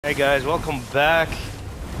Hey guys, welcome back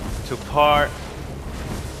to part.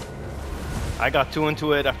 I got too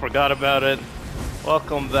into it, I forgot about it.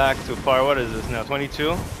 Welcome back to part, what is this now,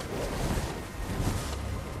 22?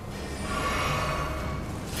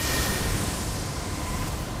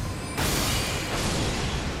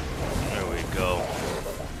 There we go.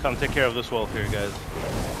 Come take care of this wolf here, guys.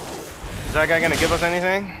 Is that guy gonna give us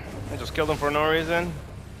anything? I just killed him for no reason.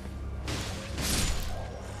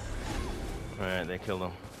 Alright, they killed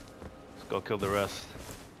him. Let's go kill the rest.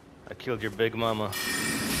 I killed your big mama.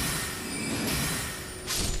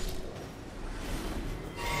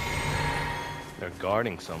 They're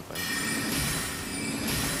guarding something.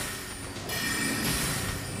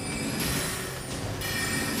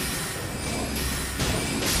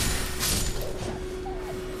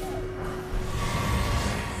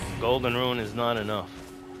 Golden Rune is not enough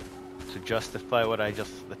to justify what the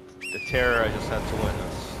terror I just had to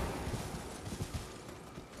witness.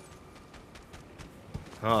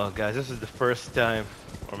 Oh guys, this is the first time,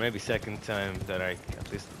 or maybe second time that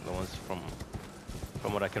at least the ones from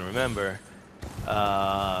what I can remember,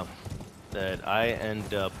 that I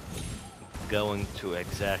end up going to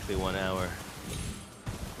exactly 1 hour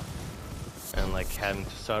and like having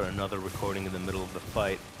to start another recording in the middle of the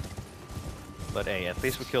fight. But hey, at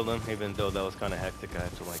least we killed him, even though that was kind of hectic. I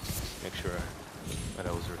had to like make sure that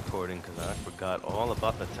I was recording because I forgot all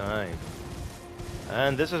about the time.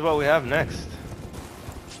 And this is what we have next.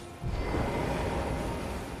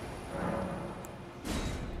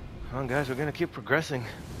 Come on guys, we're gonna keep progressing.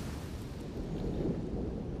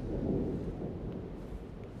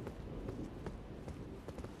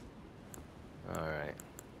 Alright.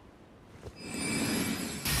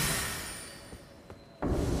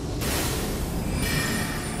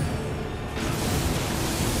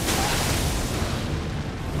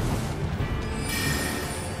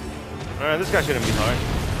 Alright, this guy shouldn't be hard.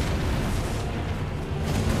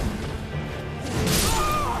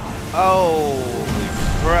 Oh,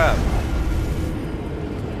 crap.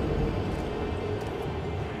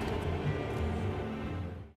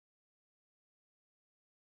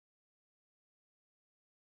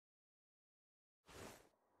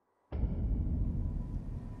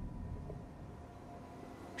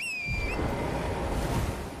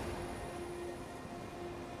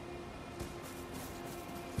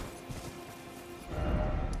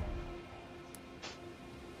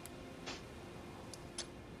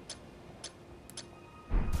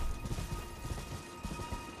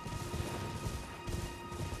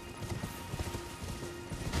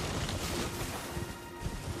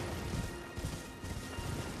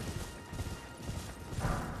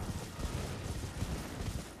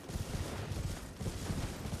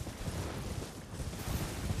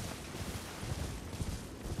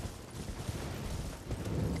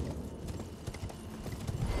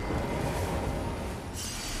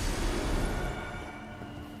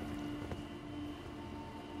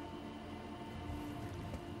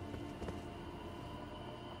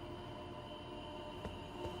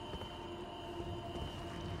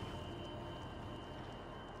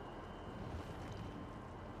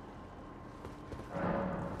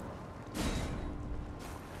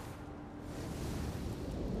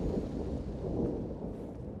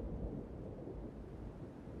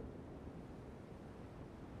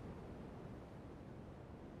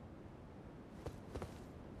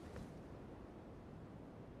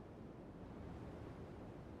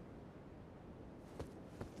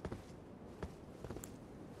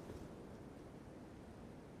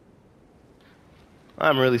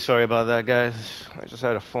 I'm really sorry about that, guys. I just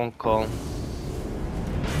had a phone call.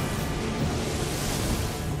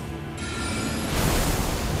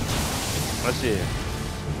 Let's see.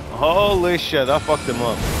 Holy shit, that fucked him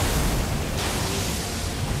up.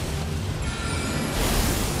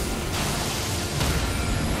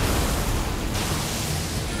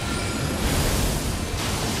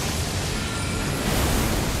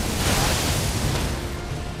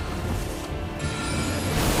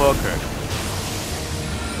 Fucker.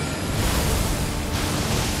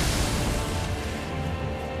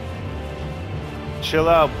 Chill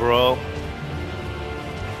out, bro.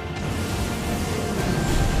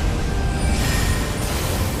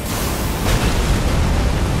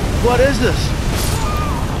 What is this?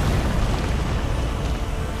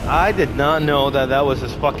 I did not know that that was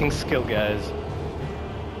his fucking skill, guys.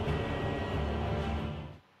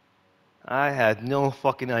 I had no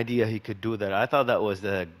fucking idea he could do that. I thought that was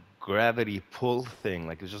the gravity pull thing,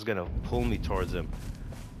 like it's just gonna pull me towards him.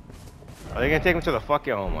 Are they gonna take me to the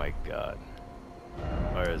fucking... Oh my god.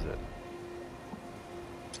 Where is it?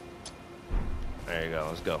 There you go,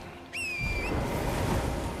 let's go.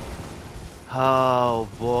 Oh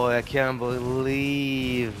boy, I can't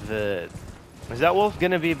believe it. Is that wolf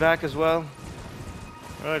gonna be back as well?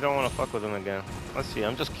 I really don't want to fuck with him again. Let's see,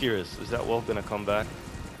 I'm just curious. Is that wolf gonna come back?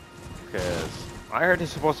 Because I heard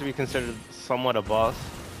he's supposed to be considered somewhat a boss,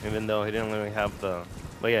 even though he didn't really have the...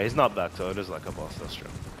 But yeah, he's not back, so it is like a boss, that's true.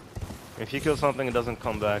 If you kill something and doesn't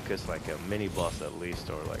come back, it's like a mini boss at least,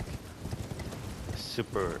 or like a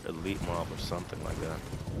super elite mob or something like that.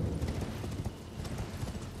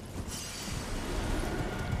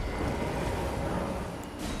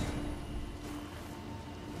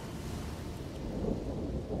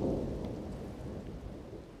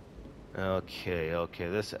 Okay, okay,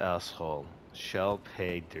 this asshole shall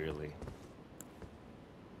pay dearly.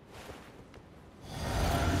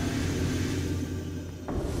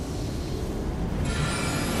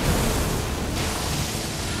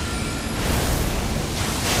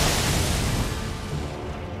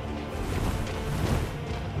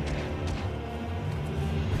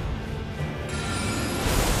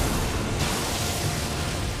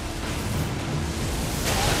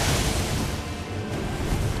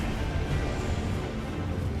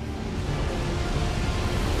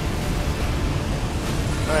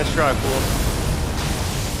 Nice try, fool.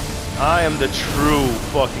 I am the true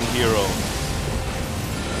fucking hero.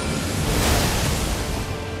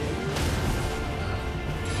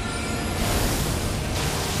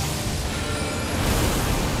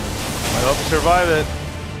 I hope you survive it.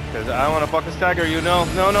 Because I want to fucking stagger you, no.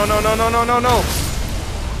 No, no, no, no, no, no, no, no.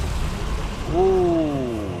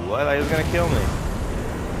 Ooh, I thought he was gonna kill me.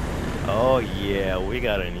 Oh yeah, we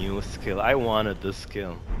got a new skill. I wanted this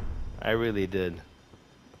skill. I really did.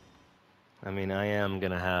 I mean, I am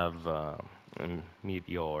gonna have a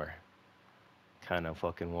meteor kind of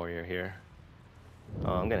fucking warrior here.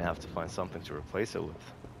 I'm gonna have to find something to replace it with.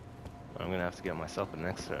 I'm gonna have to get myself an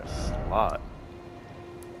extra slot.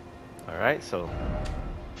 Alright, so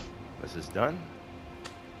this is done.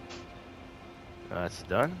 That's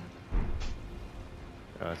done.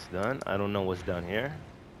 That's done. I don't know what's down here.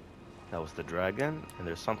 That was the dragon, and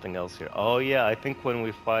there's something else here. Oh yeah, I think when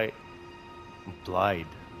we fight Blide.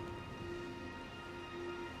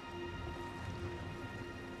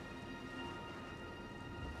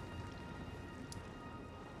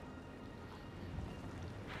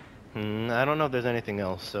 I don't know if there's anything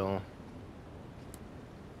else, so...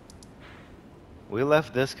 We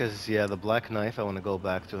left this because, yeah, the black knife, I want to go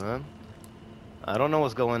back to him. I don't know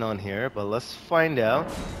what's going on here, but let's find out.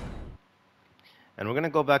 And we're going to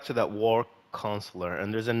go back to that war consular,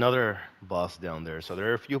 and there's another boss down there. So there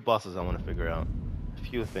are a few bosses I want to figure out. A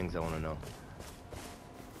few things I want to know.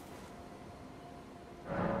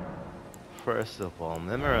 First of all,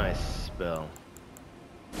 memorize spell.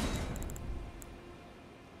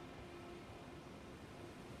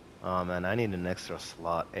 Oh man, I need an extra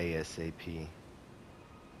slot ASAP.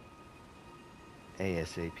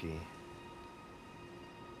 ASAP.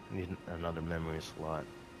 I need another memory slot.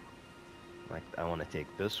 Like, I want to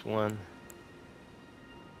take this one.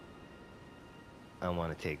 I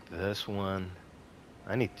want to take this one.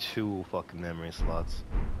 I need 2 fucking memory slots.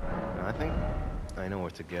 And I think I know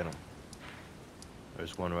where to get them.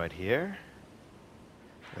 There's one right here.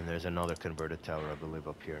 And there's another converted tower, I believe,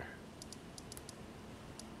 up here.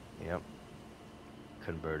 Yep.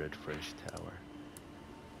 Converted French tower.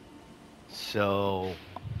 So,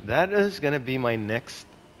 that is going to be my next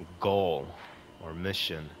goal or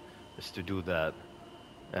mission, is to do that.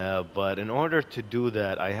 But in order to do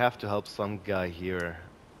that, I have to help some guy here.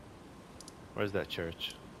 Where's that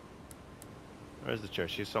church? Where's the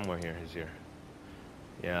church? He's somewhere here. He's here.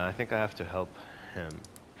 Yeah, I think I have to help him.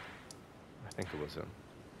 I think it was him.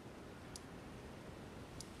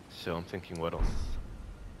 So I'm thinking, what else?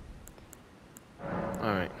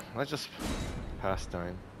 Alright, let's just pass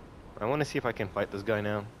time. I want to see if I can fight this guy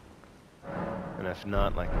now. And if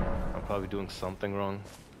not, like, I'm probably doing something wrong.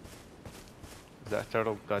 Is that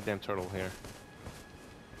turtle, goddamn turtle here?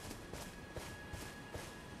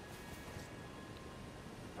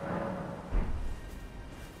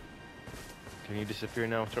 Can you disappear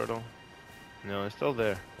now, turtle? No, it's still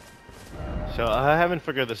there. So I haven't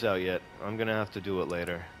figured this out yet. I'm gonna have to do it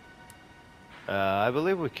later. I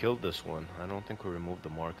believe we killed this one. I don't think we removed the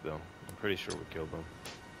mark though. I'm pretty sure we killed them.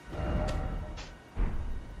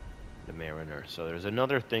 The mariner. So there's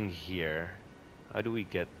another thing here. How do we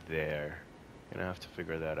get there? Gonna have to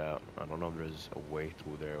figure that out. I don't know if there's a way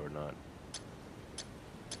through there or not.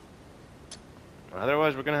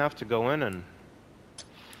 Otherwise, we're gonna have to go in and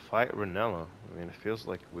fight Ranella. I mean, it feels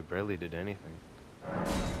like we barely did anything.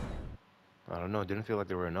 I don't know. It didn't feel like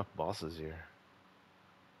there were enough bosses here.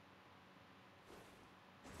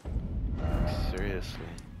 Seriously.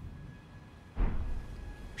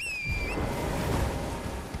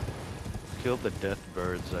 Killed the death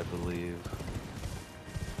birds, I believe.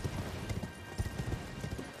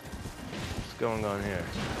 What's going on here?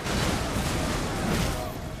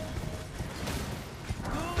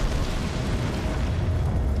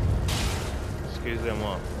 Excuse them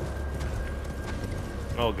all.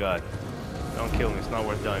 Oh god. Don't kill me, it's not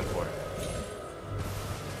worth dying for.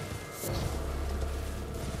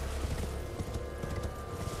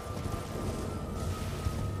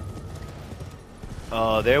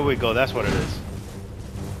 Oh, there we go, that's what it is.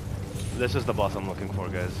 This is the boss I'm looking for,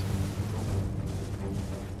 guys.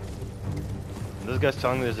 This guy's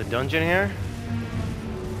telling me there's a dungeon here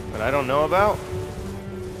that I don't know about.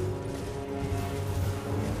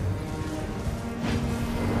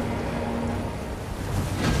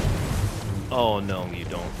 Oh no, you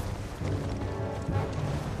don't.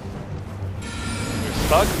 You're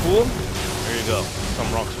stuck, fool? There you go.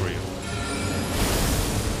 Some rocks for you.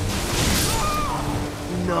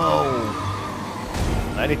 No!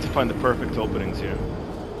 I need to find the perfect openings here.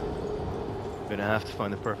 I'm gonna have to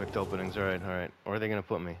find the perfect openings. Alright, alright. Where are they gonna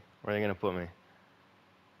put me? Where are they gonna put me? I'm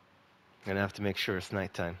gonna have to make sure it's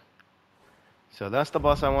nighttime. So that's the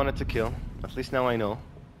boss I wanted to kill. At least now I know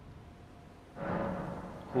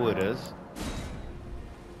who it is.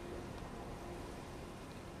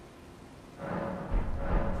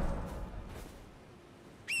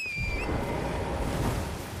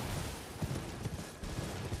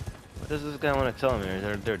 What does this guy want to tell me?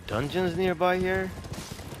 Are there dungeons nearby here?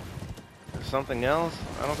 Or something else?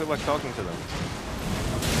 I don't feel like talking to them.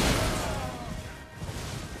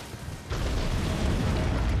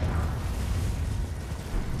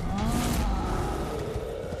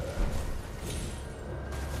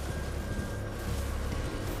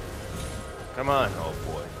 Come on. Oh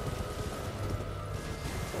boy.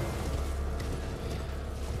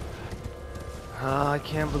 I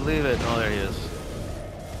can't believe it. Oh, there he is.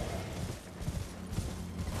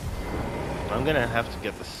 I'm gonna have to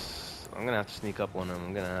get this. I'm gonna have to sneak up on him.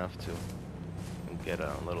 I'm gonna have to get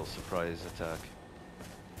a little surprise attack.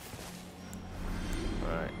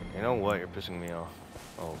 Alright. You know what? You're pissing me off.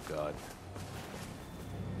 Oh god.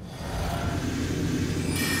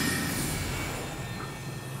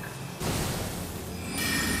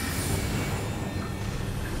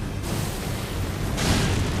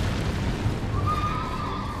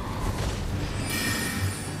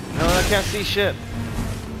 No, I can't see shit.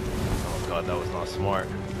 Oh god, that was not smart.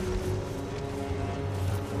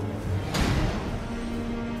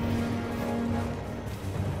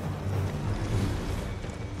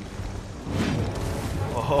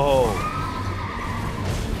 Oh.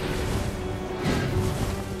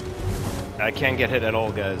 I can't get hit at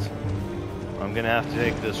all, guys. I'm gonna have to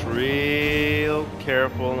take this real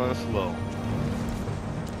careful and slow.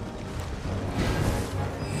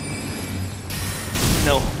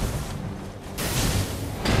 No.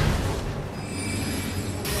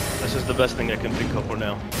 This is the best thing I can think of for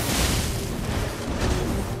now.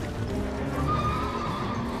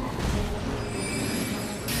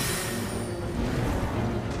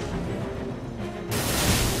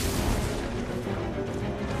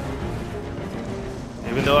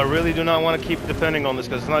 Even though I really do not want to keep depending on this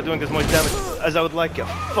because it's not doing as much damage as I would like it.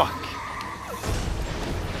 Fuck.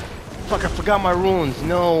 Fuck, I forgot my runes.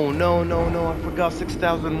 No, no, no, no. I forgot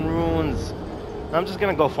 6,000 runes. I'm just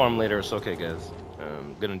gonna go farm later. It's okay, guys.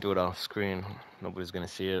 I'm gonna do it off screen. Nobody's gonna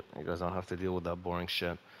see it. You guys don't have to deal with that boring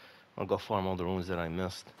shit. I'll go farm all the runes that I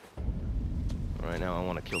missed. Right now, I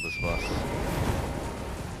want to kill this boss.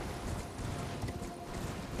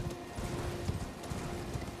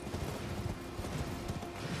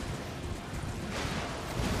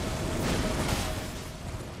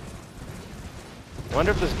 I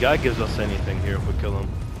wonder if this guy gives us anything here if we kill him.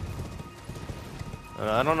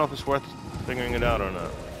 I don't know if it's worth figuring it out or not.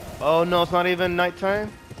 Oh no, it's not even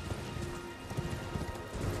nighttime?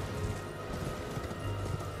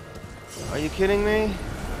 Are you kidding me?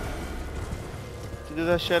 To do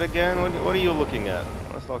that shit again? What are you looking at?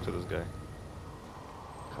 Let's talk to this guy.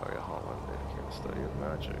 Carry a Holland, dedicated study of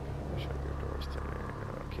magic. Shut your doors to me.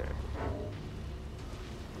 Okay.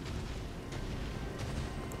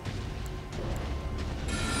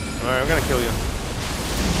 Alright, I'm gonna kill you.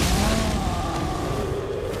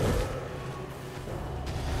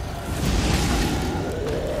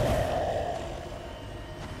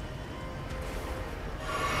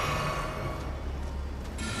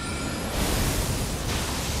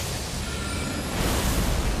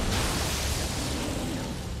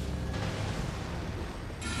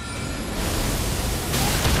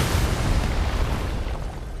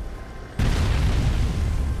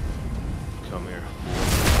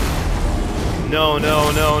 no, no,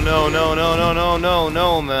 no, no, no, no, no, no, no,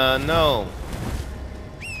 no, man, no.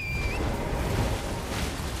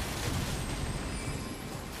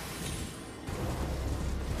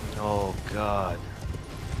 Oh, God.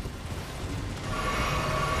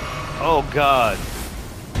 Oh, God.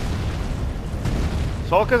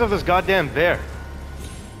 It's all because of this goddamn bear.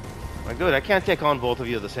 Like, dude, I can't take on both of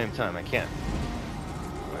you at the same time. I can't.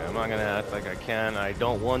 Like, I'm not gonna act like I can. I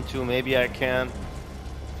don't want to. Maybe I can.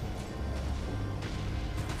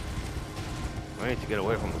 I need to get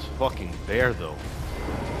away from this fucking bear, though.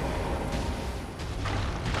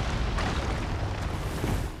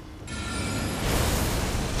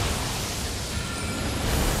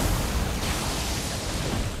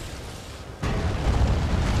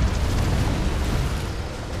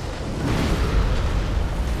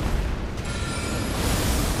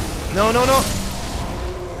 No, no, no!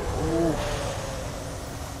 Ooh.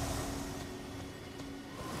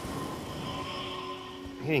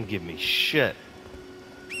 He didn't give me shit.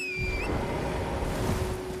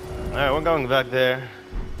 Alright, we're going back there.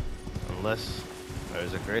 Unless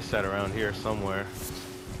there's a gray site around here somewhere.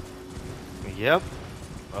 Yep.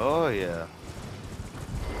 Oh, yeah.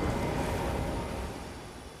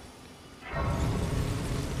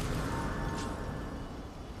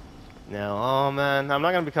 Now, oh man, I'm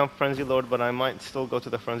not gonna become Frenzy Lord, but I might still go to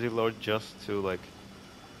the Frenzy Lord just to, like...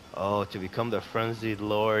 Oh, to become the Frenzied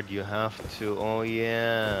Lord, you have to... Oh,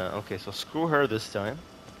 yeah. Okay, so screw her this time.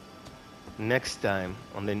 Next time,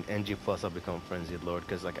 on the NG Plus, I'll become Frenzied Lord,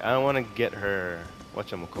 because, like, I don't want to get her...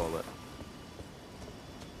 Whatchamacallit?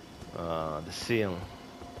 The seal.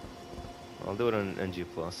 I'll do it on NG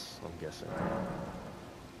Plus, I'm guessing.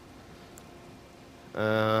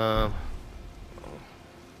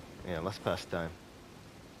 Yeah, let's pass time.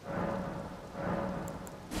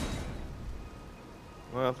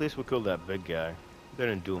 Well, at least we killed that big guy.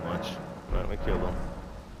 Didn't do much. But we killed him.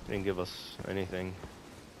 Didn't give us anything.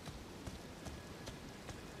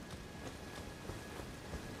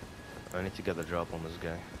 I need to get the drop on this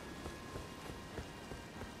guy.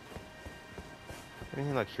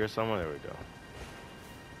 Anything like here somewhere? There we go.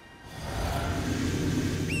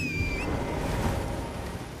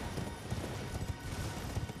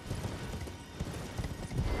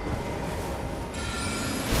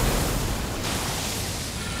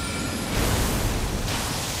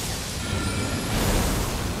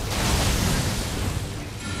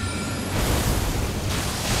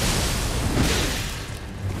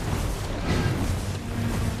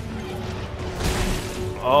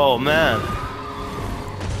 Oh man.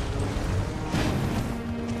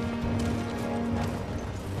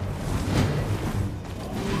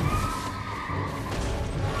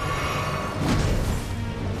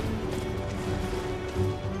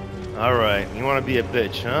 Alright, you wanna be a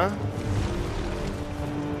bitch, huh?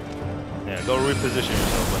 Yeah, go reposition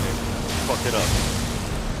yourself, buddy. Fuck it up.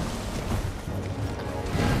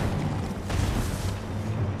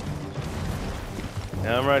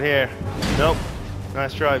 Yeah, I'm right here. Nope.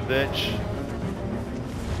 Nice try, bitch.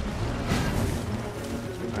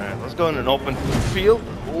 Alright, let's go in an open field.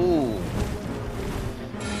 Ooh.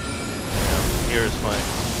 Yeah, here is fine.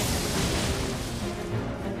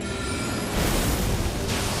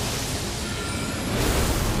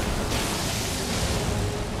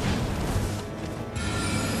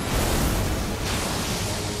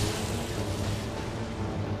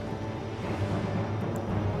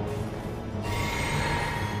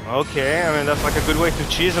 Okay, I mean, that's like a good way to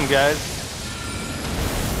cheese them, guys.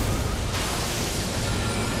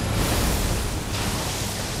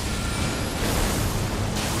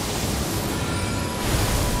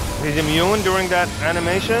 He's immune during that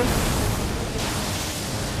animation?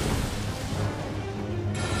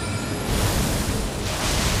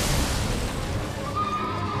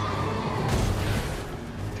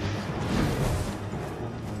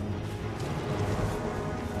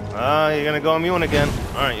 You're gonna go immune again,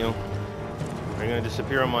 aren't you? Are you gonna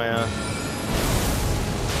disappear on my ass?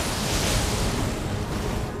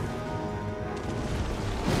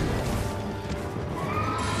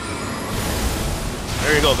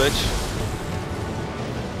 There you go, bitch.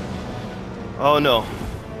 Oh no.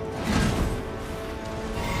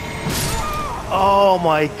 Oh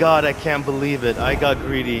my god, I can't believe it. I got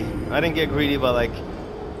greedy. I didn't get greedy, but like,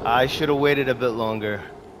 I should have waited a bit longer.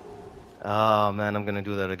 Oh man, I'm gonna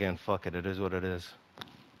do that again. Fuck it, it is what it is.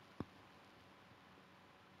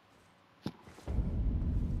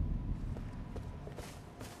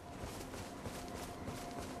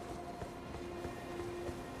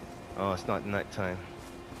 Oh, it's not nighttime.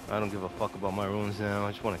 I don't give a fuck about my runes now.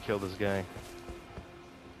 I just want to kill this guy.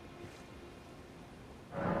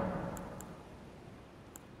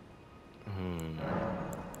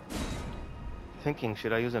 Thinking,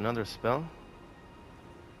 should I use another spell?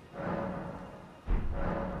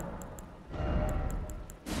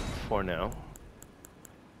 For now.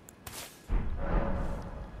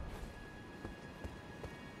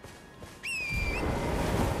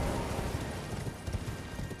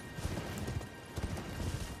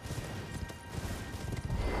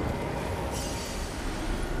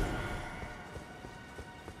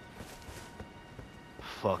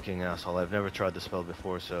 Fucking asshole. I've never tried the spell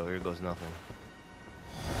before, so here goes nothing.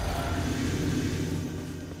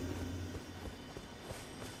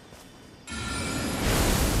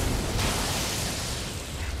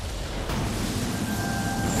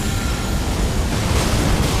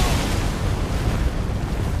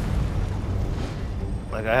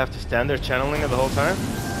 Like, I have to stand there channeling it the whole time?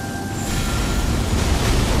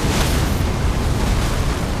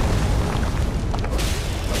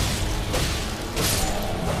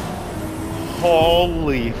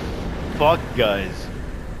 Holy fuck, guys.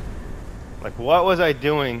 Like, what was I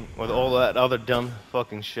doing with all that other dumb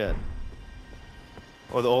fucking shit?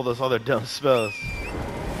 With all those other dumb spells?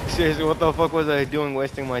 Seriously, what the fuck was I doing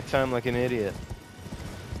wasting my time like an idiot?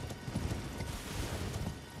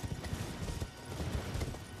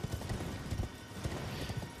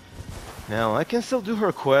 Now, I can still do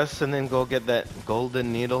her quests and then go get that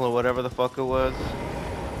golden needle or whatever the fuck it was.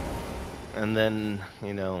 And then,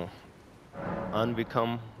 you know,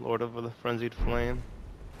 unbecome Lord of the Frenzied Flame.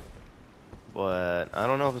 But I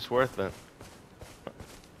don't know if it's worth it.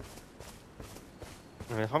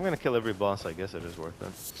 I mean, if I'm gonna kill every boss, I guess it is worth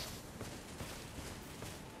it.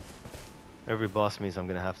 Every boss means I'm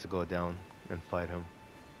gonna have to go down and fight him.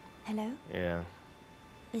 Hello? Yeah,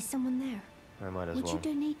 Is someone there? I might as Would well. you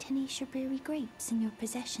donate any Shaburi grapes in your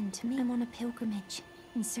possession to me? I'm on a pilgrimage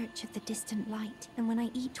in search of the distant light, and when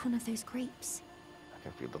I eat one of those grapes, I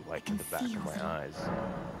can feel the light can in the back of feel my them. eyes.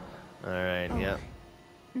 Alright, Oh, yeah.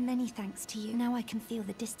 many thanks to you. Now I can feel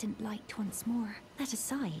the distant light once more. That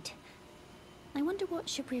aside, I wonder what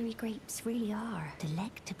Shaburi grapes really are.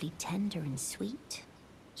 Delectably tender and sweet,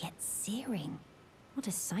 yet searing. What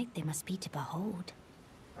a sight they must be to behold.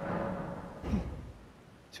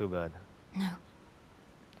 Too bad. No,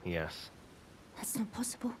 Yes. that's not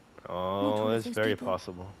possible. Oh, of it's those very people.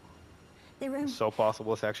 possible. They're So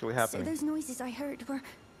possible it's actually So happening. those noises I heard were...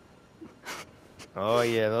 Oh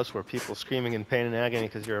yeah, those were people screaming in pain and agony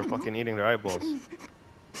because you're fucking eating their eyeballs.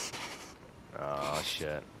 Oh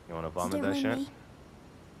shit. You wanna vomit Still that shit? me?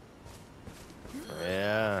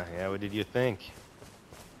 Yeah, what did you think?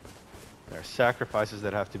 There are sacrifices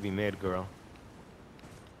that have to be made, girl.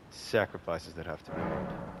 Sacrifices that have to be made.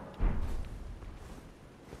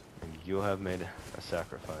 And you have made a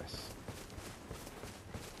sacrifice.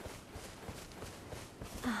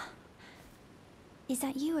 Is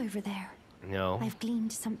that you over there? No. I've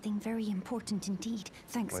gleaned something very important indeed,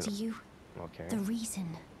 thanks Wait. to you. Okay. The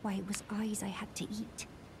reason why it was eyes I had to eat,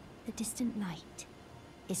 the distant light,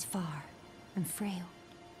 is far and frail.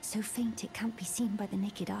 So faint it can't be seen by the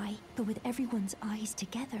naked eye, but with everyone's eyes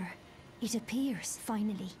together, it appears,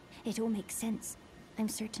 finally. It all makes sense. I'm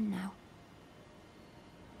certain now.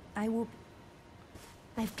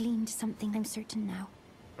 I've gleaned something, I'm certain now.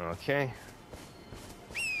 Okay.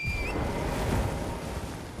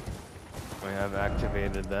 I have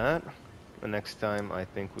activated that. The next time I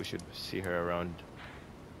think we should see her around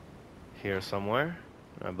here somewhere.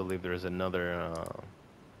 I believe there's another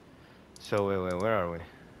so wait, where are we?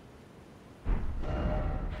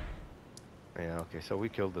 Yeah, okay, so we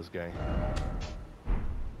killed this guy.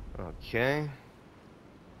 Okay.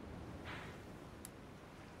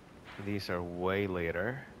 These are way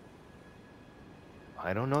later.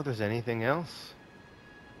 I don't know if there's anything else.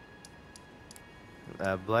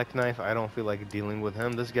 Black Knife, I don't feel like dealing with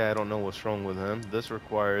him. This guy, I don't know what's wrong with him. This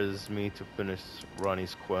requires me to finish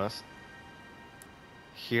Ronnie's quest.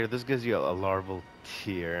 Here, this gives you a larval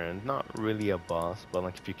tier, and not really a boss, but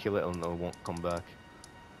like if you kill it, it won't come back.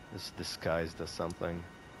 This disguise does something.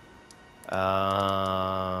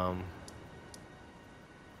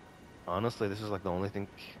 Honestly, this is like the only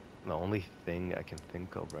thing I can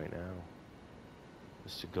think of right now.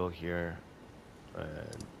 Is to go here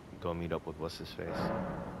and go meet up with what's his face.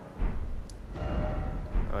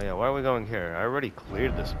 Oh yeah, why are we going here? I already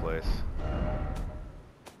cleared this place.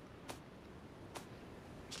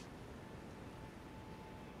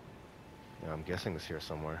 Yeah, I'm guessing it's here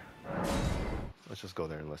somewhere. Let's just go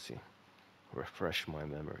there and let's see. Refresh my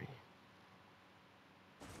memory.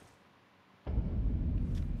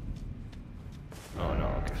 Oh no,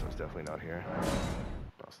 okay, so it's definitely not here.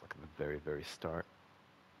 That's like at the very, very start.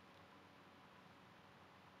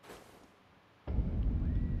 There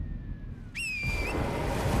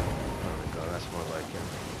we go, that's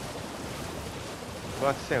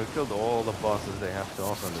about to say, we killed all the bosses they have to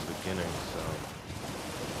offer in the beginning, so...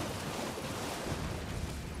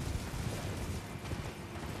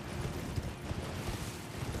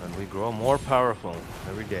 And we grow more powerful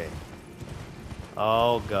every day.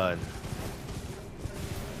 Oh god.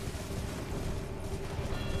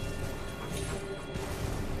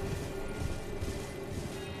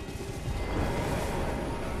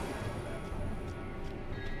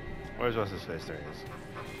 Where's what's his face? There he is.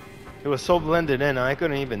 He was so blended in, I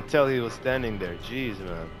couldn't even tell he was standing there. Jeez,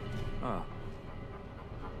 man. Ah,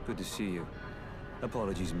 good to see you.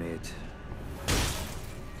 Apologies, mate.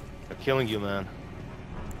 I'm killing you, man.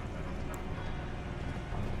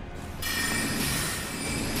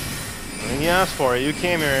 I mean, you asked for it. You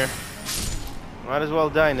came here. Might as well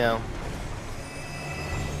die now.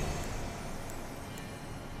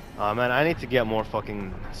 Aw, man, I need to get more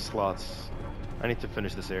fucking slots. I need to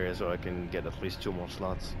finish this area so I can get at least 2 more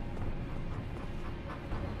slots.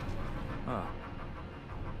 Ah,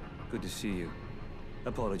 good to see you.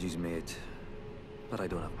 Apologies, mate. But I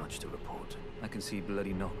don't have much to report. I can see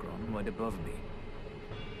bloody Nokron right above me.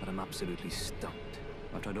 But I'm absolutely stumped.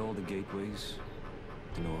 I've tried all the gateways,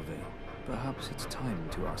 to no avail. Perhaps it's time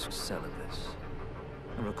to ask Celibus.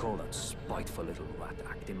 I recall that spiteful little rat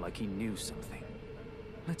acting like he knew something.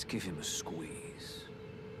 Let's give him a squeeze.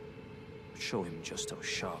 Show him just how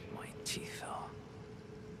sharp my teeth are.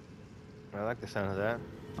 I like the sound of that.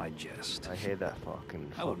 I jest. I hate that fucking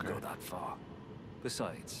I wouldn't fucker. go that far.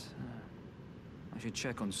 Besides, I should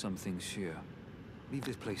check on some things here. Leave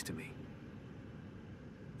this place to me.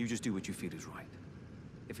 You just do what you feel is right.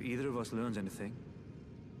 If either of us learns anything,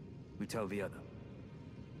 we tell the other.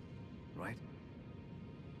 Right?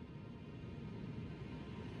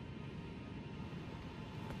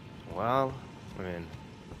 Well, I mean,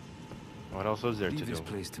 what else was there to Leave do? this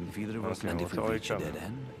place to me. If either of us Okay, land we'll if we tell reach each a other. dead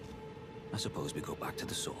end, I suppose we go back to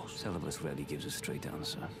the source. Celibus rarely gives a straight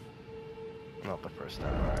answer. Not the first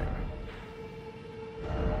time, alright.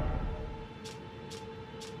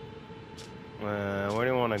 Where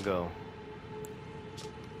do you want to go?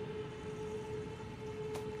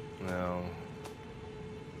 No.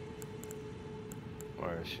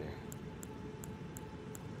 Where is she?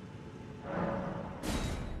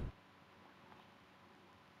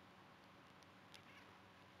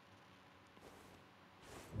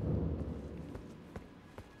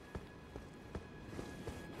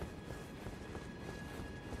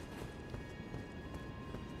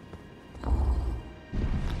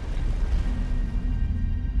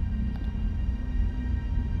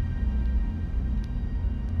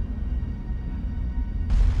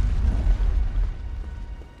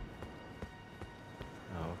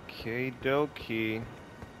 Okie dokie.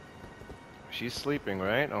 She's sleeping,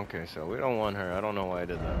 right? Okay, so we don't want her. I don't know why I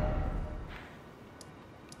did that.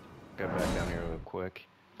 Get back down here real quick.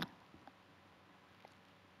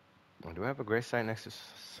 Oh, do I have a gray site next to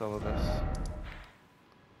Celibus?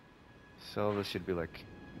 Celibus should be like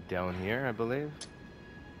down here, I believe.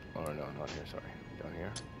 Oh no, not here, sorry. Down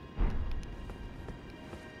here.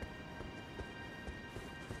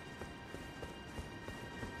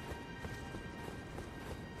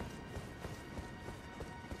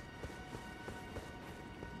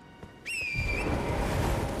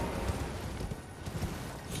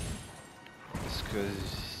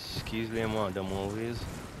 Excuse-moi, the movies.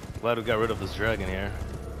 Glad we got rid of this dragon here.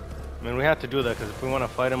 I mean, we had to do that because if we want to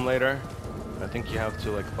fight him later, I think you have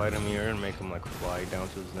to like fight him here and make him like fly down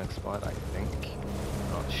to his next spot. I think.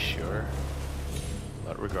 Not sure.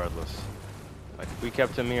 But regardless, like if we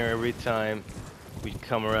kept him here every time we'd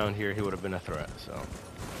come around here, he would have been a threat. So.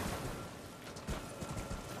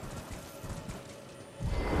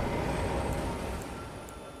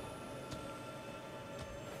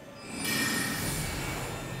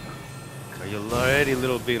 Are you ready,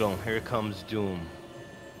 little beetle? Here comes doom.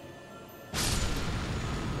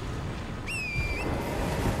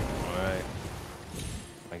 Alright.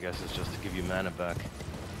 I guess it's just to give you mana back.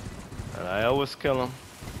 And I always kill them.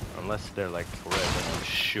 Unless they're like red, then I'm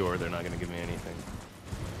sure they're not gonna give me anything.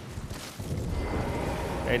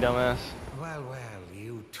 Hey, dumbass. Well,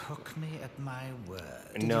 you took me at my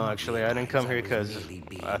word. No, actually, I didn't come here because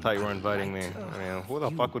I thought you were inviting me. I mean, who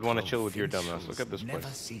the fuck would want to chill with your dumbass? Look at this Never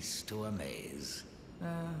place. cease to amaze.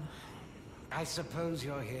 I suppose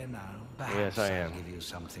you're here now. Perhaps Yes, I am. I'll give you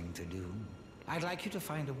something to do. I'd like you to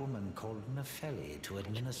find a woman called Nefeli to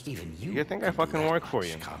administer. Even you think I can do fucking that work for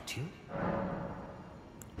much, you? can't you?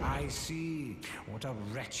 I see. What a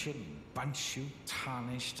wretched bunch you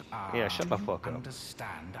tarnished are. Yeah, shut the Do you fuck up.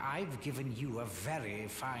 understand? I've given you a very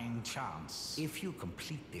fine chance. If you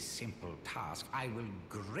complete this simple task, I will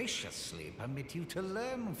graciously permit you to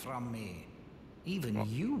learn from me. Even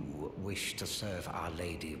you wish to serve Our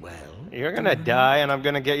Lady well. You're gonna die, and I'm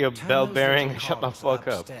gonna get your Turn bell those bearing little and shut the cogs fuck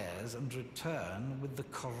up. upstairs and return with the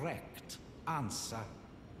correct answer.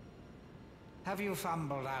 Have you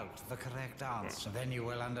fumbled out the correct answer? Then you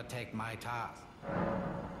will undertake my task.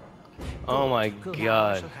 Oh my Good. Now I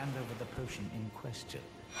god. shall hand over the potion in question.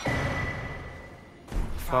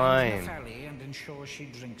 Fine. Find Nepheli and ensure she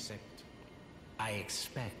drinks it. I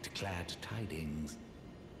expect glad tidings.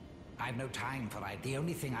 I've no time for it. The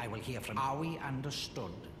only thing I will hear from... Are we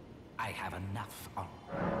understood? I have enough on.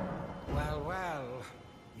 Well, well.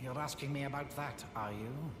 You're asking me about that, are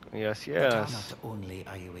you? Yes, But yes. not only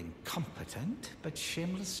are you incompetent, but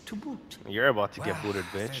shameless to boot. You're about to get Well, booted,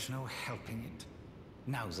 bitch. There's no helping it.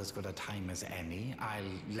 Now's as good a time as any. I'll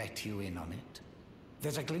let you in on it.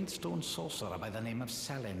 There's a glintstone sorcerer by the name of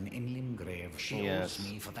Selin in Limgrave. She owes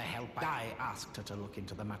me for the help. I asked her to look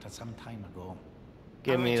into the matter some time ago.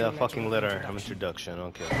 Give I'll me let the you fucking of letter of introduction,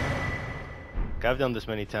 okay. Like, I've done this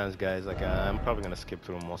many times, guys. Like, I'm probably gonna skip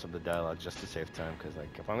through most of the dialogue just to save time, because, like,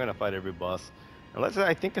 if I'm gonna fight every boss, unless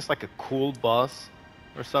I think it's like a cool boss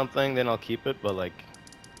or something, then I'll keep it, but, like,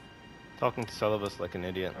 talking to Celibus like an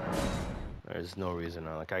idiot, there's no reason.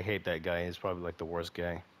 Like, I hate that guy. He's probably, like, the worst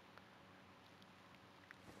guy.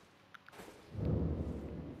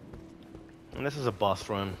 And this is a boss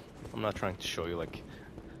run. I'm not trying to show you, like,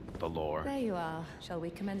 the lore. There you are. Shall we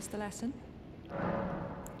commence the lesson?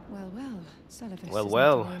 Well, well, Celibus Well, is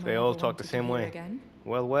well, not a name they I all ever talk the wanted to same hear way. Again.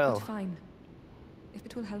 Well, But well. fine. If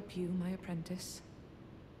it will help you, my apprentice.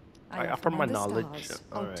 I have offer my the knowledge. stars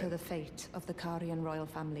All alter right. the fate of the Carian royal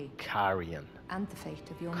family Carrion. and the fate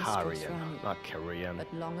of your mistress Carrion, Rani. not Carrion.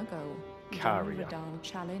 But long ago, Carrion. Radan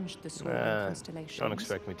challenged the Swarming Constellations. Don't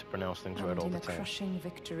expect me to pronounce things right and all in the a time. crushing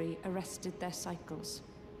victory, arrested their cycles.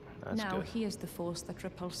 That's now good. he is the force that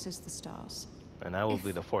repulses the stars. And I will If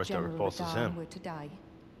be the force that General repulses Radan him. were to die,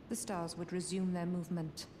 the stars would resume their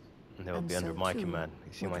movement. And they will And be under so my too command.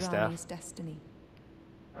 You see my would staff? Rani's destiny.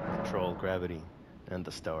 Control gravity and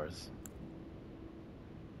the stars.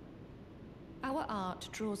 Our art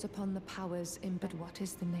draws upon the powers in, but what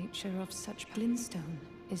is the nature of such glintstone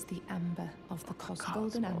is the amber of the cosmos.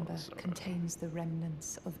 Golden amber contains the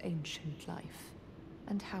remnants of ancient life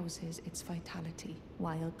and houses its vitality,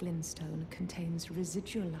 while glintstone contains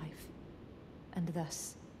residual life and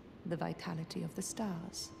thus the vitality of the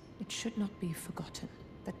stars. It should not be forgotten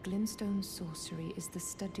that glintstone sorcery is the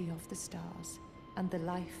study of the stars and the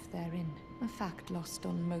life therein, a fact lost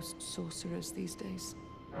on most sorcerers these days.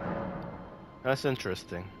 That's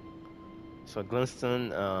interesting. So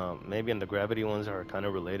glintstone, maybe and the gravity ones are kind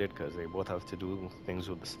of related because they both have to do things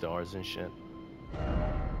with the stars and shit.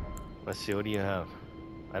 Let's see, what do you have?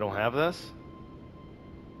 I don't have this?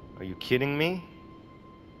 Are you kidding me?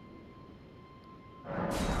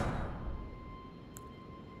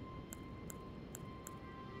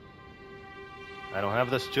 I don't have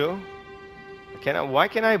this too? Why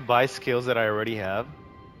can't I buy skills that I already have?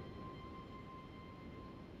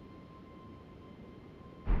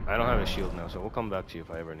 I don't have a shield now, so we'll come back to you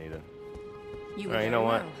if I ever need it. Alright, you know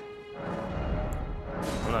what?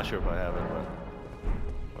 I'm not sure if I have it,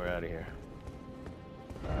 but we're out of here.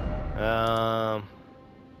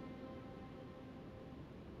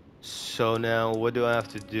 So now what do I have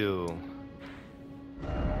to do?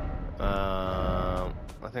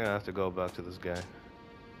 I think I have to go back to this guy.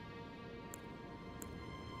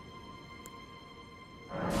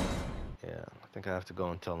 Yeah, I think I have to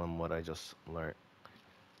go and tell him what I just learned.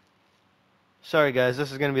 Sorry guys,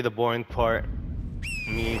 this is gonna be the boring part.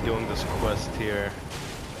 Me doing this quest here.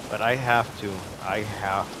 But I have to.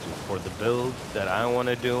 For the build that I want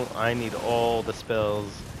to do, I need all the spells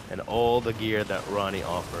and all the gear that Rani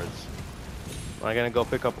offers. I'm gonna go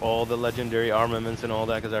pick up all the legendary armaments and all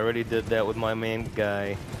that because I already did that with my main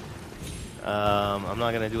guy. I'm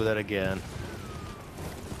not gonna do that again.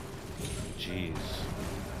 Jeez.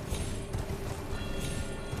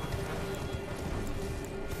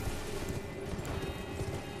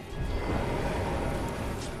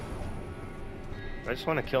 I just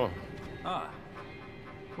want to kill him. Ah,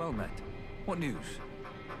 well met. What news?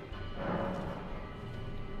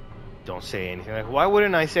 Don't say anything. Like, why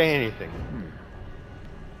wouldn't I say anything?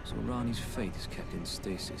 So Rani's fate is kept in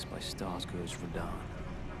stasis by Starscourge Radan.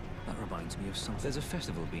 That reminds me of something. There's a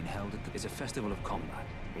festival being held at It's a festival of combat.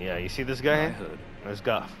 Yeah, you see this guy? I heard. He's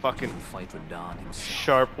got fucking He will fight Radan himself.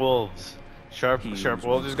 sharp wolves. Sharp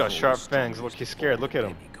wolves. He's got sharp fangs. Look, he's scared. Look at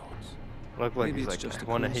him. Demigods. Look like Maybe he's it's like, just a I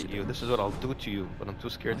want to hit you. coincidence. This is what I'll do to you, but I'm too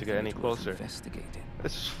scared to get any closer. Investigating.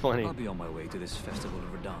 This is funny. I'll be on my way to this festival of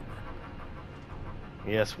Radan.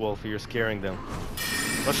 Yes, Wolf, you're scaring them.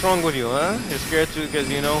 What's wrong with you, huh? You're scared too because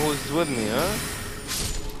you know who's with me, huh?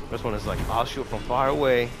 This one is like, I'll shoot from far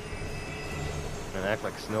away and act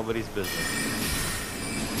like it's nobody's business.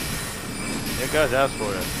 You guys asked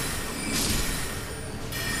for it.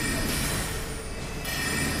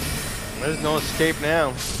 There's no escape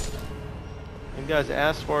now. You guys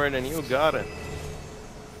asked for it and you got it.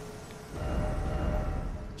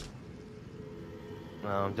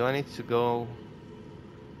 Do I need to go?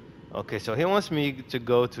 Okay, so he wants me to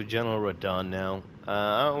go to General Radon now.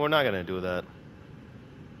 We're not gonna do that.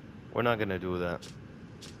 We're not gonna do that.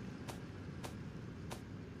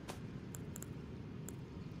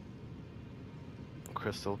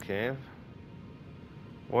 Crystal Cave?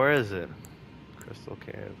 Where is it? Crystal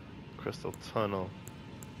Cave. Crystal Tunnel.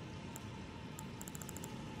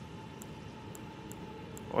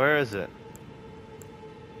 Where is it?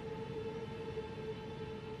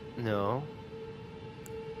 No.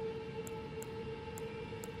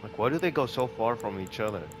 Like, why do they go so far from each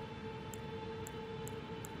other?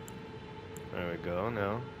 There we go,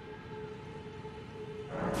 no.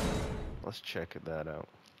 Let's check that out.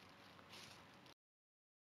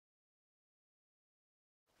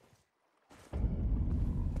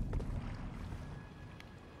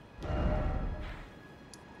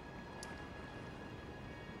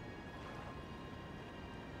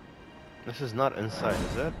 This is not inside,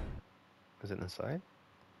 is it? Is it inside?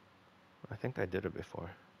 I think I did it before.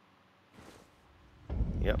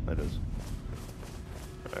 Yep, it is.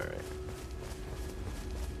 Alright.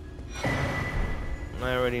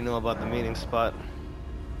 I already know about the meeting spot.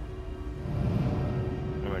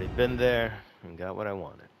 Already been there and got what I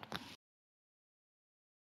wanted.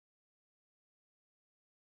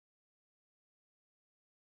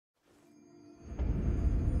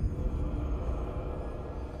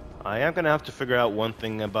 I am gonna have to figure out one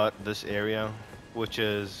thing about this area, which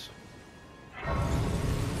is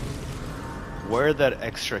where that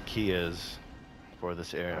extra key is for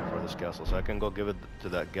this area, for this castle, so I can go give it to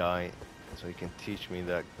that guy so he can teach me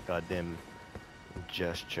that goddamn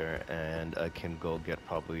gesture, and I can go get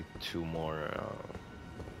probably 2 more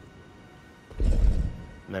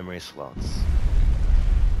memory slots.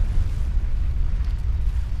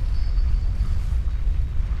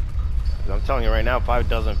 I'm telling you right now, 5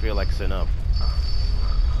 doesn't feel like it's enough.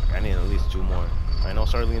 I need at least 2 more. I know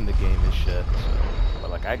it's early in the game and shit, so,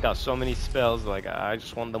 but like I got so many spells, like I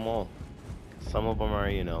just want them all. Some of them are,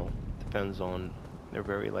 you know, depends on, they're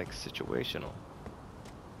very like situational.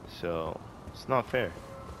 So it's not fair.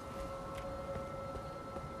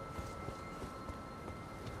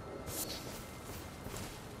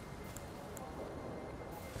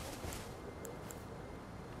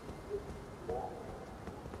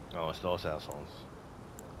 Oh, it's those assholes.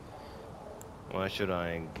 What should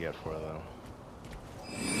I get for them?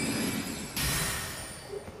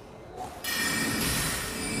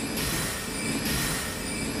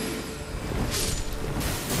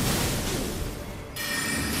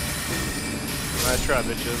 Nice try,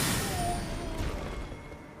 bitches.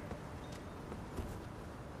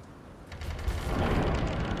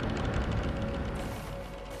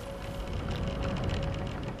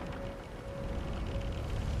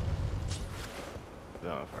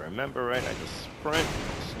 If I remember right, I just sprint.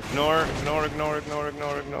 Just ignore.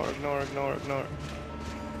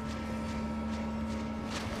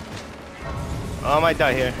 Oh, I might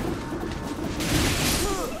die here.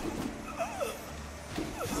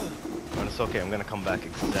 But it's okay, I'm gonna come back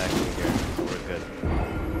exactly here, so we're good.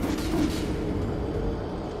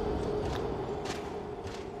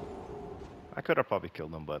 I could have probably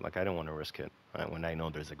killed them, but like I didn't want to risk it when I know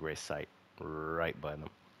there's a gray site right by them.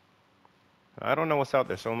 I don't know what's out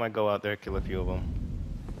there, so I might go out there, kill a few of them.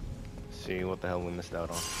 See what the hell we missed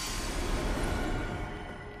out on.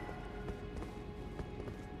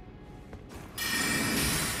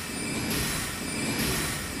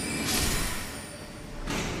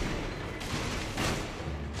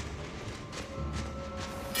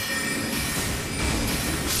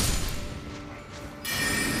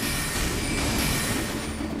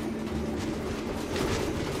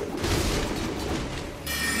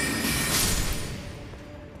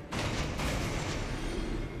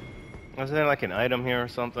 Is there like an item here or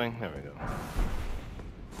something? There we go.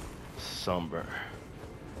 Somber.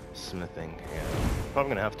 Smithing, yeah.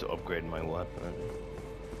 Probably gonna have to upgrade my weapon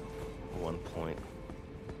at one point.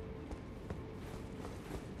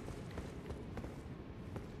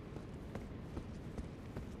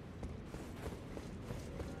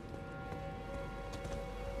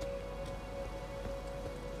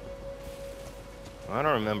 I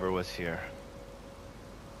don't remember what's here.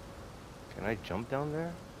 Can I jump down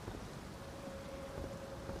there?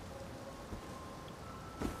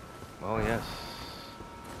 Oh yes.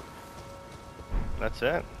 That's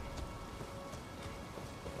it.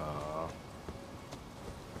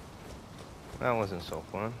 That wasn't so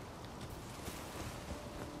fun.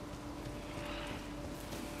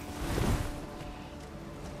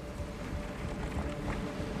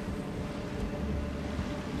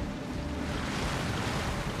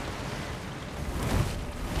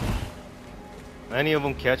 Any of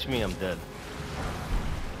them catch me, I'm dead.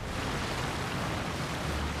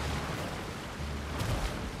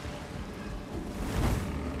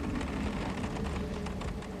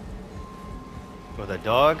 With a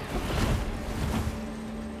dog?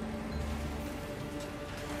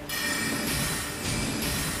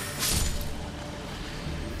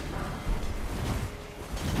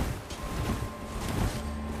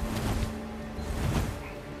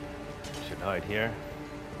 Should hide here.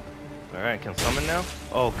 Alright, can summon now?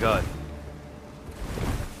 Oh god.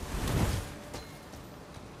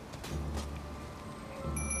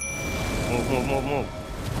 Move, move, move, move.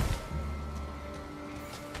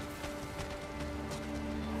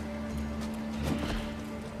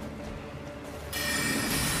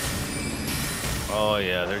 Oh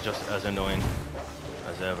yeah, they're just as annoying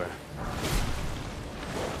as ever.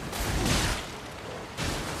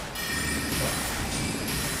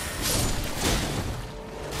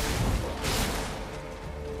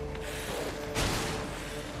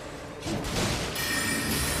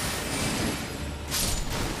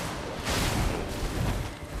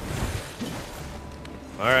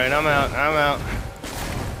 Alright, I'm out, I'm out.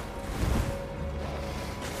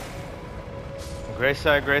 Gray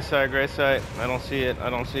side, gray side, gray side. I don't see it,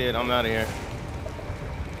 I don't see it, I'm out of here.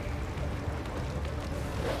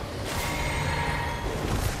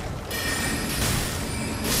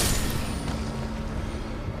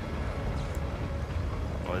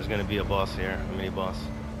 Oh, there's gonna be a boss here, a mini boss.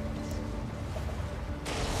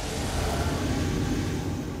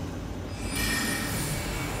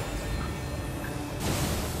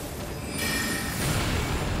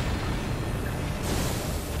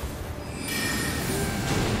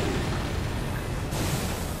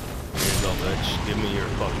 Give me your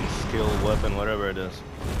fucking skill, weapon, whatever it is.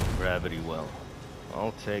 Gravity well.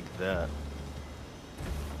 I'll take that.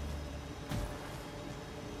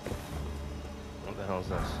 What the hell is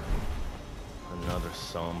this? Another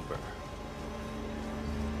somber.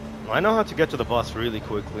 Well, I know how to get to the boss really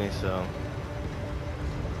quickly, so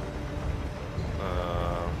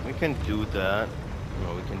we can do that. You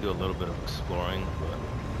know, we can do a little bit of exploring,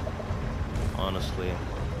 but honestly, I'll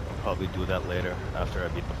probably do that later. After I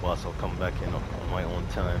beat the boss, I'll come back in on my own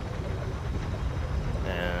time.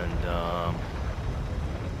 And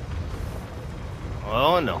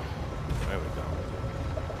oh no, there we go.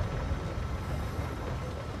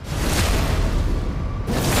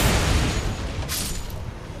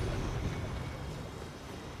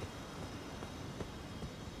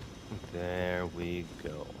 There we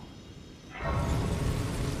go.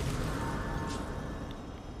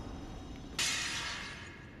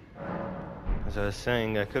 As I was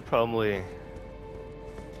saying, I could probably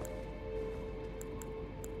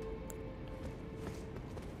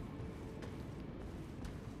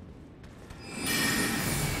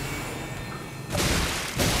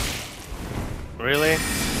really?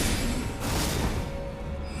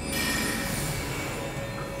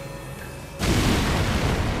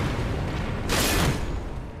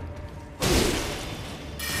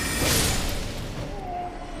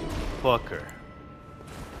 Fucker.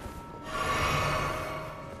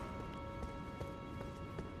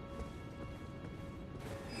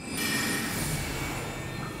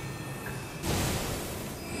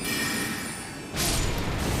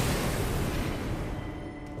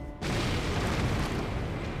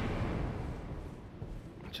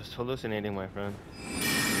 Just hallucinating, my friend.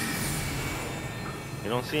 You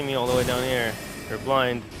don't see me all the way down here. You're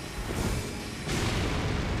blind.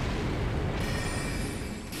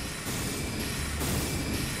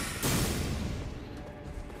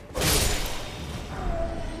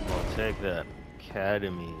 I'll take that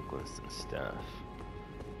Academy Glisten Staff.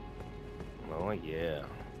 Oh yeah.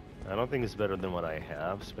 I don't think it's better than what I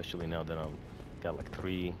have, especially now that I'm got like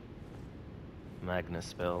 3 Magnus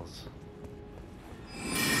spells.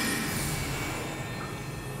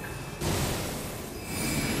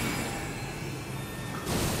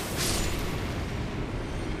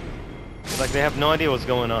 Like they have no idea what's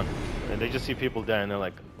going on. And they just see people die and they're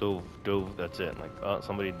like, dove, dove, that's it. Like, oh,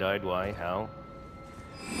 somebody died, why, how?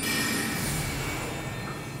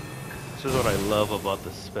 This is what I love about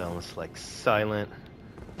this spell. It's like silent.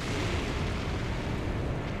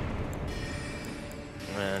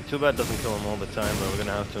 And too bad it doesn't kill him all the time, but we're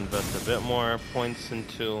gonna have to invest a bit more points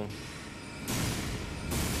into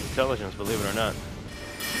intelligence, believe it or not.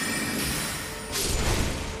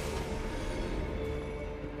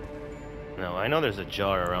 Now, I know there's a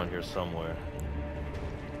jar around here somewhere.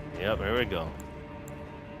 Yep, here we go.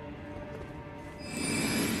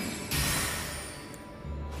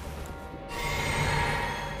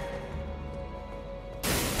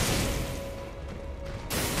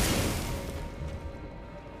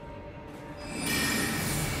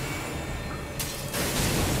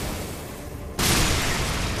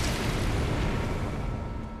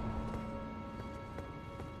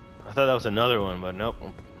 I thought that was another one, but nope.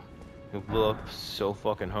 It blew up so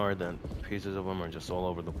fucking hard that pieces of them are just all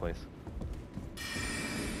over the place.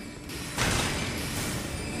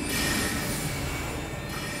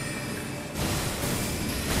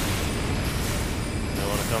 You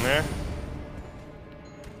wanna come here?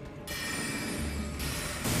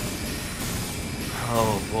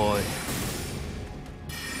 Oh boy.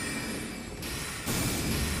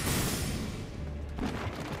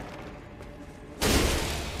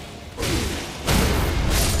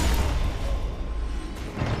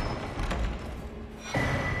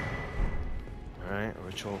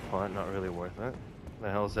 Ritual pot, not really worth it. The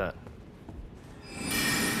hell's that?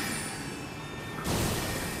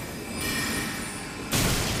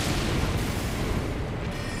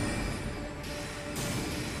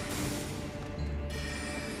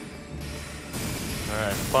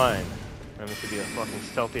 Alright, fine. I'm to be a fucking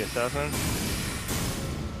stealthy assassin.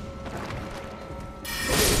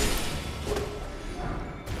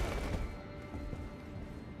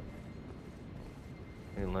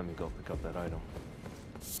 They didn't let me go pick up that item.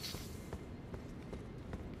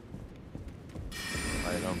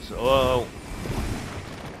 Items. Whoa!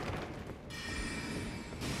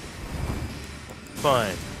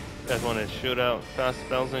 Fine. You guys want to shoot out fast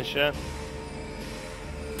spells and shit?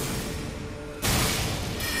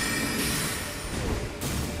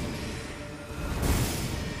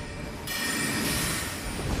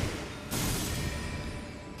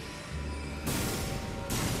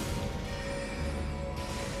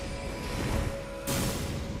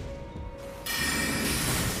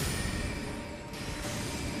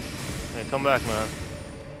 Hey, come back, man.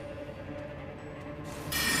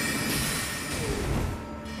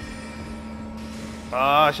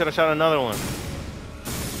 Ah, I should have shot another one.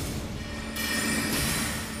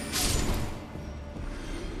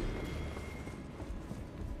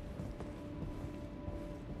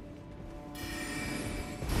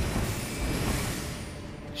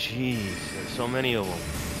 Jeez, there's so many of them.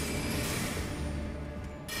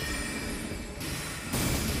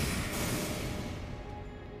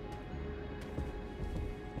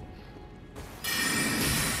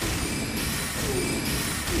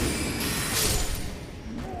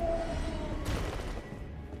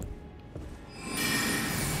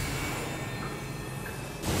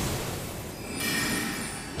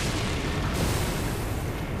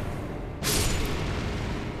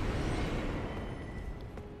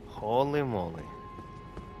 Holy moly.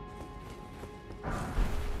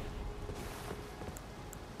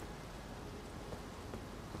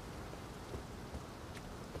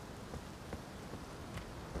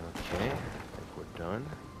 Okay, I think we're done.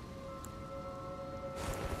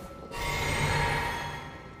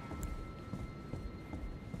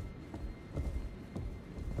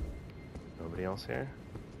 Nobody else here?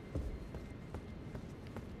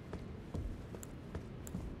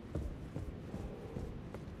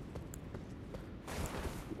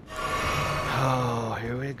 Oh,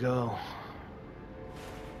 here we go.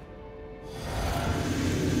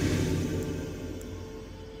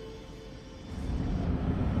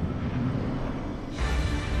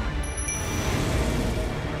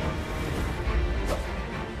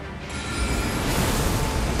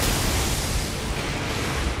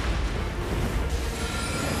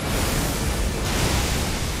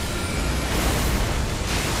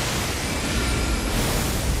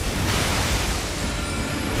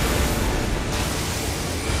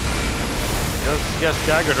 Get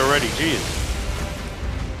staggered already, jeez.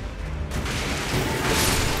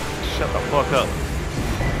 Shut the fuck up.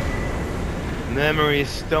 Memory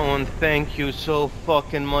Stone, thank you so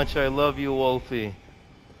fucking much. I love you, Wolfie.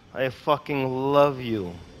 I fucking love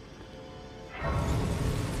you.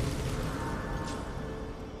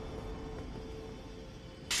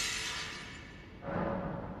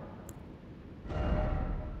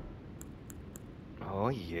 Oh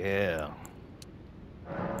yeah.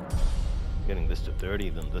 Getting this to 30,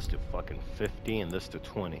 then this to fucking 50, and this to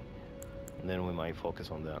 20. And then we might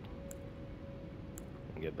focus on that.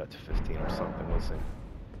 And get that to 15 or something, we'll see.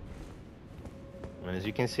 And as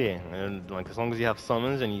you can see, and like as long as you have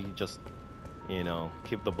summons and you just, you know,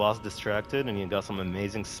 keep the boss distracted and you got some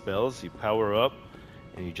amazing spells, you power up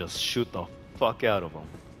and you just shoot the fuck out of them.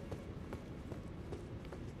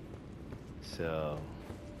 So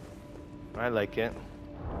I like it.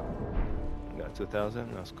 Got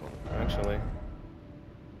 2,000. That's cool. Actually,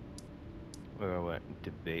 we're what?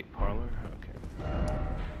 Debate parlor. Okay.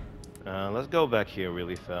 Let's go back here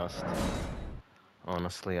really fast.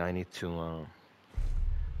 Honestly, I need to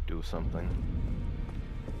do something.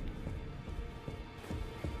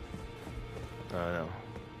 No.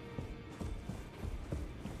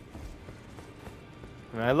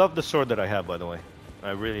 I love the sword that I have, by the way. I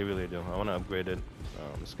really, really do. I want to upgrade it.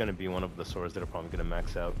 It's going to be one of the swords that are probably going to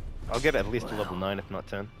max out. I'll get at least to level 9, if not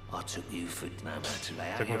 10. I took you for no matter.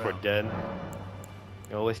 Took me for dead.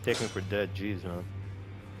 You always take me for dead. Jeez, man.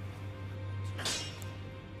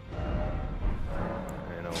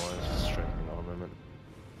 You know what? It's strengthening armament.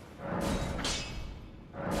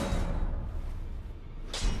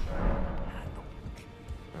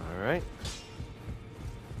 Alright.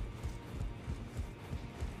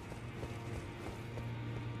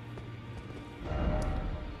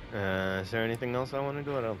 Is there anything else I want to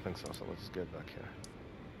do? I don't think so, so let's get back here.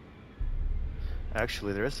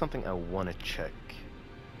 Actually, there is something I want to check.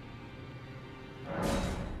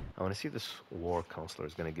 I want to see if this war counselor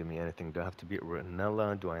is going to give me anything. Do I have to beat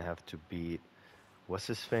Ranella? Do I have to beat what's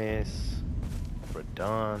his face?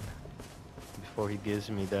 Radon? Before he gives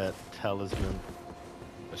me that talisman.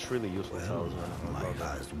 It's really useful talisman. My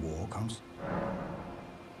last war comes.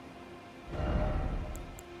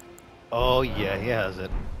 Oh yeah, he has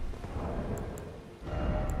it.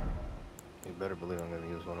 You better believe I'm going to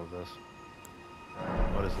use one of this.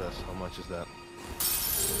 What is this? How much is that?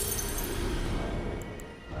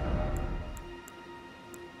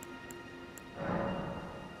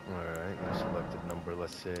 Alright, my selected number,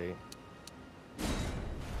 let's say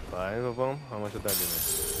 5 of them. How much would that give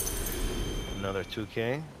me? Another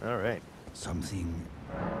 2k? Alright. Something.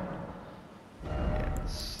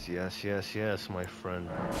 Yes, yes, yes, yes, my friend.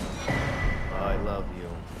 I love you.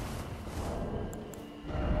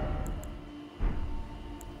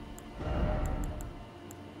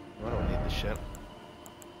 I don't need the shit.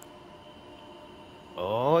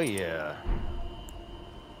 Oh yeah.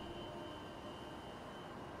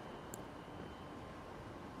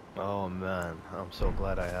 Oh man, I'm so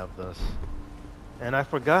glad I have this. And I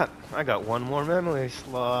forgot, I got one more memory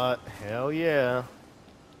slot. Hell yeah.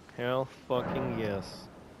 Hell fucking yes.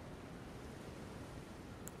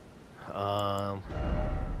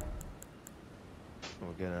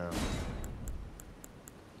 We're gonna...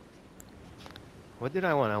 What did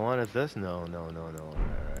I want? I wanted this? No, no, no, no.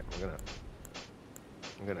 Alright,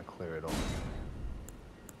 I'm gonna clear it all.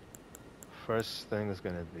 First thing is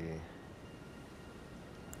gonna be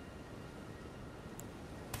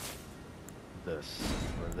this,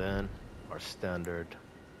 and then our standard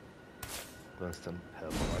Glintstone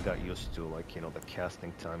Pebble. I got used to, like, you know, the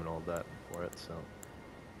casting time and all that for it, so.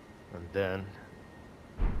 And then,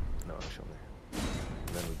 no, actually,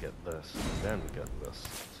 and then we get this, and then we get this.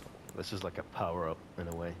 So this is like a power up in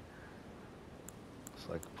a way. It's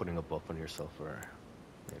like putting a buff on yourself, or,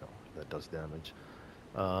 you know, that does damage.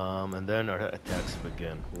 And then our attacks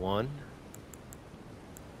begin. 1,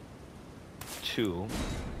 2.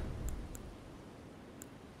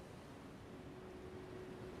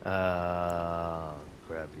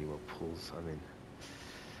 Gravity will pulls. I mean,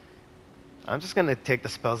 I'm just gonna take the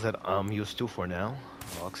spells that I'm used to for now.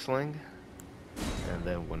 Rock Sling. And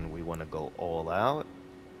then when we want to go all out,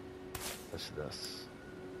 it's this.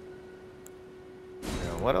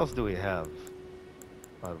 Now, what else do we have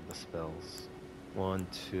out of the spells? 1,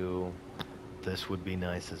 2. This would be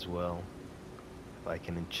nice as well. If I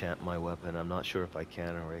can enchant my weapon. I'm not sure if I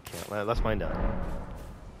can or I can't. Let's find out.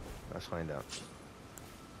 Let's find out.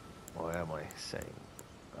 What am I saying?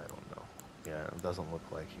 I don't know. Yeah, it doesn't look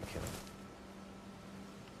like you can.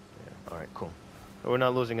 Yeah, alright, cool. But we're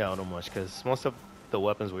not losing out on much, because most of the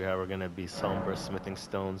weapons we have are going to be somber smithing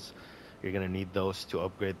stones. You're going to need those to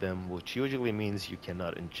upgrade them, which usually means you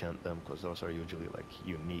cannot enchant them, because those are usually like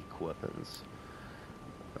unique weapons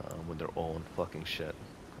with their own fucking shit.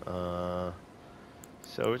 So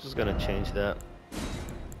we're just going to change that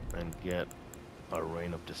and get our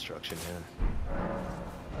Rain of Destruction here.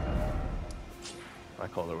 I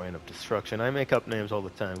call it Rain of Destruction. I make up names all the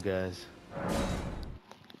time, guys.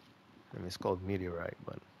 I mean, it's called Meteorite,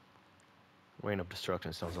 but Rain of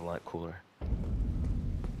Destruction sounds a lot cooler.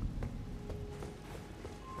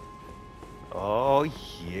 Oh,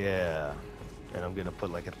 yeah. And I'm gonna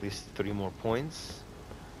put like at least 3 more points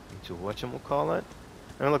into whatchamacallit.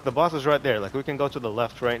 And look, the boss is right there. Like, we can go to the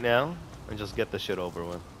left right now and just get this shit over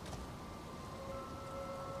with.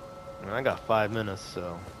 And I got 5 minutes,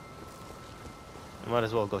 so I might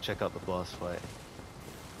as well go check out the boss fight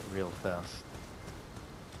real fast.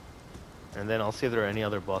 And then I'll see if there are any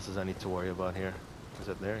other bosses I need to worry about here. Is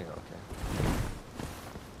it there? Yeah, okay.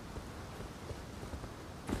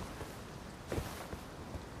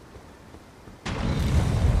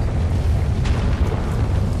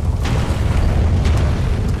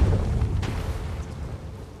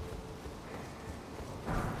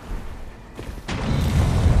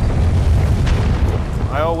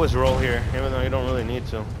 I always roll here, even though you don't really need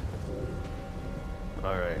to.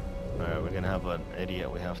 Alright, we're gonna have an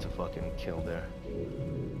idiot we have to fucking kill there.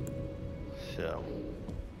 So.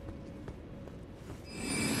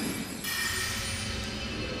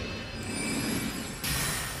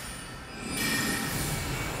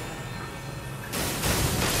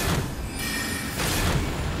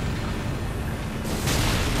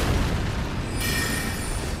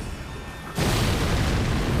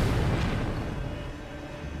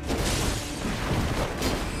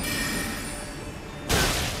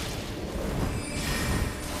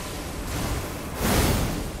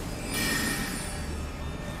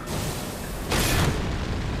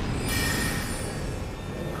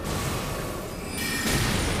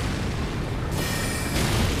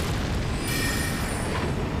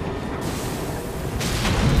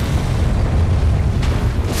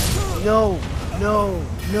 No! No!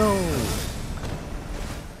 No!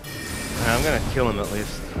 I'm gonna kill him at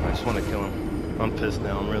least. I just want to kill him. I'm pissed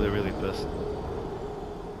now. I'm really, really pissed.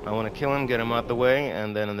 I want to kill him, get him out the way,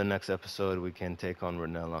 and then in the next episode we can take on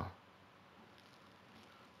Renella.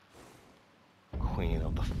 Queen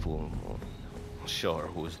of the Full Moon. I'll show her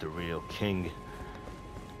who is the real king.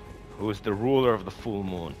 Who is the ruler of the Full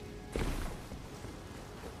Moon.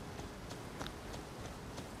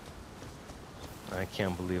 I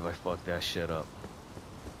can't believe I fucked that shit up.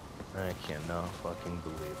 I cannot fucking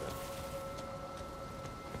believe it.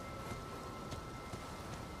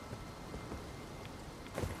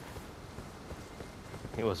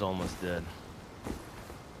 He was almost dead.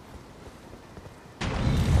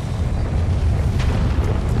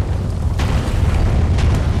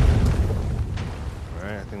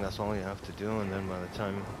 Alright, I think that's all you have to do, and then by the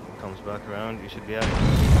time it comes back around, you should be out of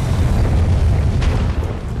here.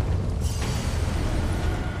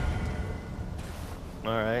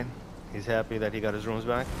 Alright, he's happy that he got his rooms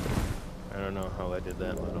back. I don't know how I did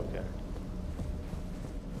that, but okay.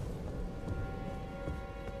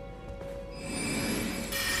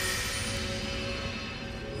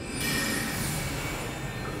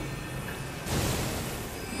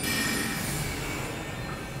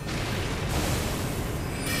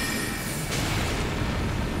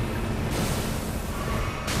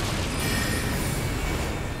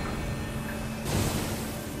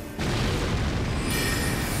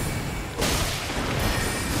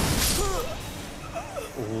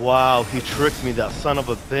 Wow, he tricked me, that son of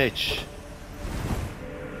a bitch.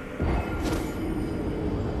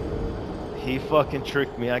 He fucking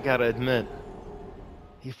tricked me, I gotta admit.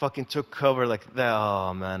 He fucking took cover like that.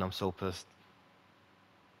 Oh man, I'm so pissed.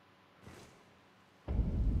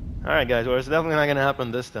 Alright guys, well it's definitely not gonna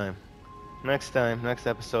happen this time. Next time, next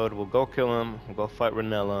episode, we'll go kill him, we'll go fight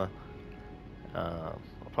Renella. I'll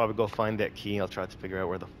probably go find that key, I'll try to figure out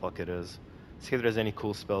where the fuck it is. See if there's any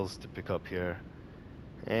cool spells to pick up here.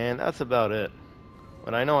 And that's about it.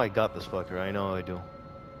 But I know I got this fucker, I know I do.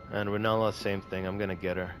 And Renella, same thing, I'm gonna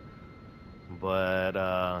get her.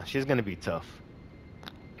 But she's gonna be tough.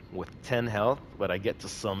 With 10 health, but I get to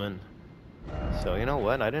summon. So you know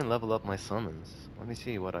what, I didn't level up my summons. Let me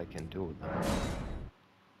see what I can do with them.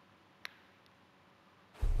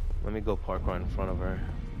 Let me go park right in front of her.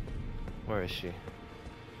 Where is she?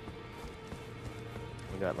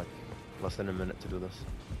 We got like less than a minute to do this.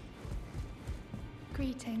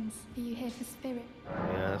 Greetings. Are you here for spirit?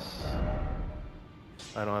 Yes.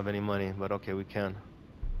 I don't have any money, but okay, we can.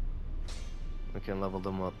 We can level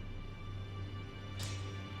them up.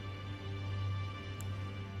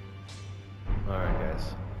 Alright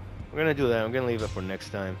guys. We're gonna do that. I'm gonna leave it for next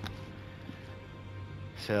time.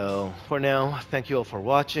 So, for now, thank you all for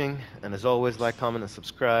watching. And as always, like, comment, and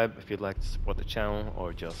subscribe if you'd like to support the channel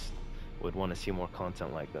or just would want to see more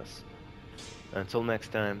content like this. Until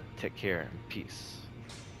next time, take care and peace.